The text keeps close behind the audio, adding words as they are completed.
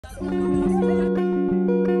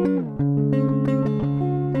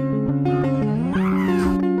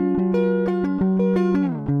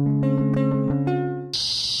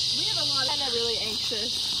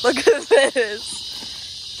Look at this.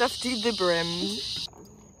 Stuffed to the brim.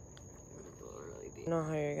 I don't know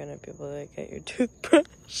how you're gonna be able to get your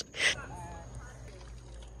toothbrush.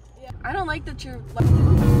 I don't like that you're.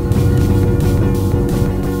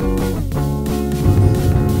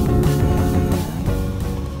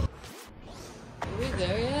 Are we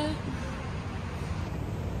there yet?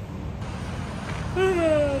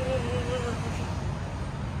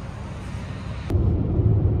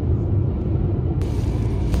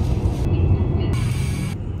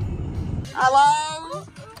 Hello?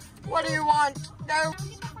 What do you want? No. No,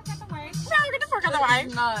 get the fuck out of the way.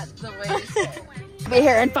 Not the way. Be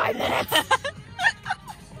here in 5 minutes. Tell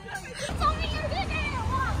me you did it.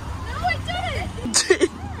 No, I didn't.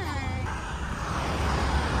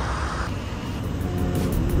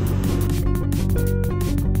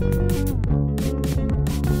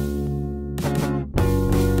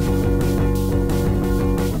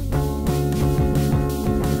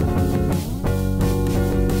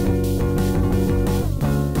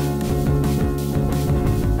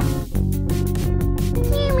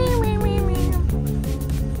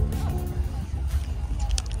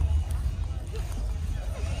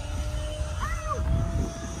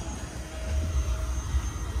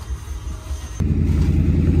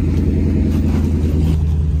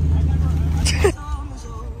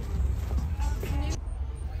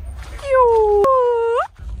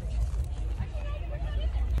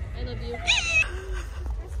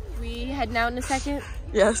 Heading out in a second?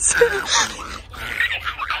 Yes.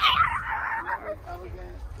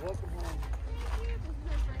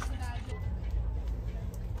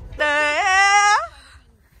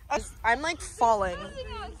 I'm like falling.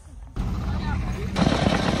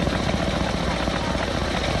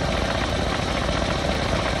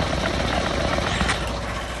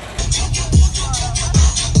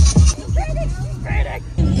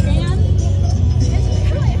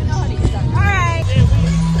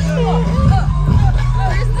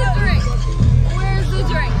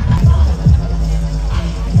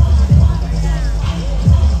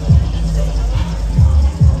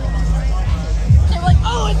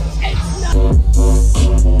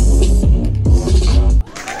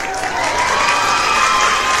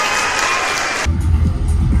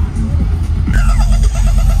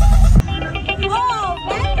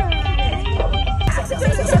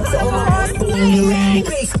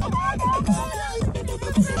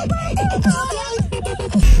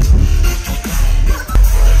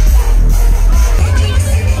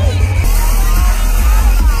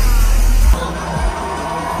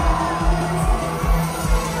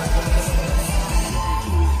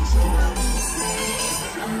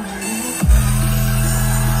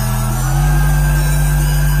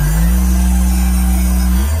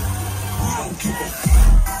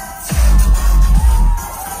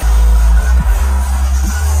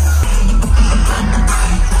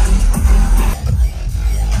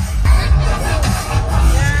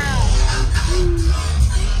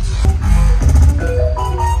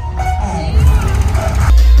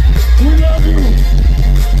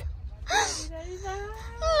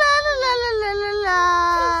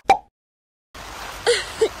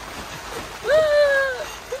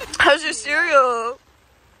 How's your cereal?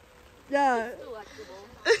 Yeah.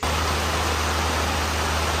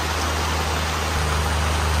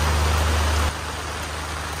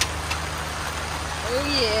 Oh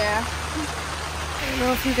yeah. I don't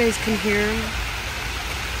know if you guys can hear,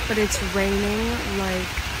 but it's raining like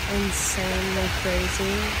insanely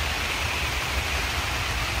crazy.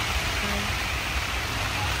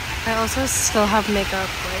 I also still have makeup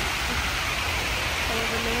like all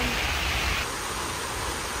over me.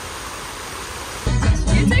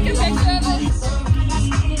 Take a picture of it.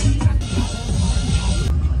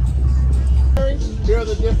 Here are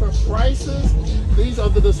the different prices. These are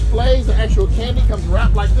the displays. The actual candy comes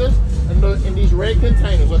wrapped like this in these red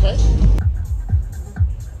containers, okay?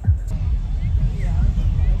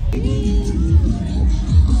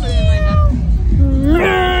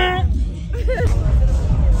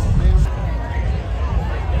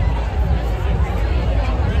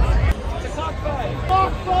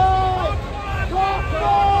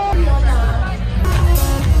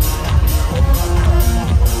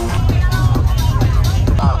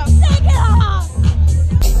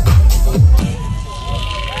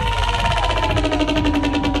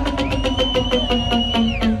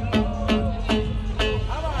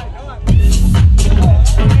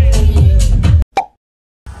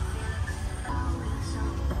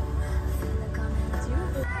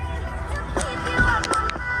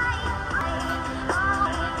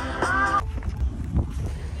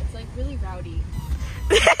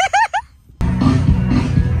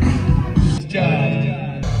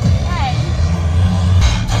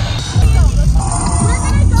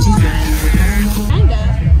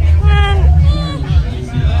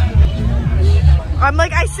 I'm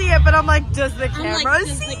like, I see it, but I'm like, does the camera like,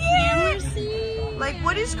 see the it? camera see? Like,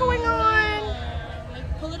 what is going on?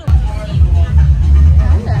 Like, pull it away.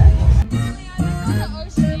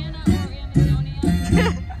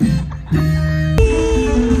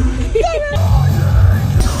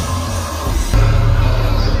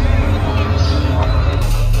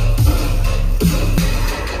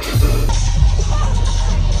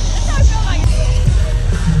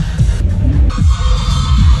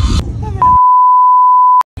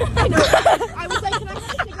 I was like, can I have a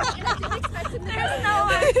cigarette? And I didn't expect him to There's no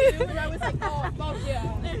way. and I was like, oh, fuck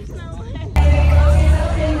yeah. There's no way.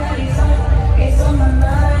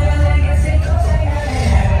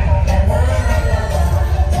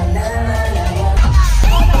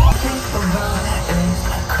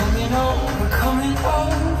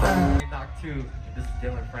 Knock 2. This is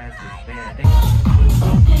Dillon Francis. Man, thank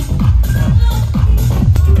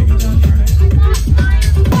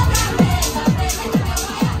you.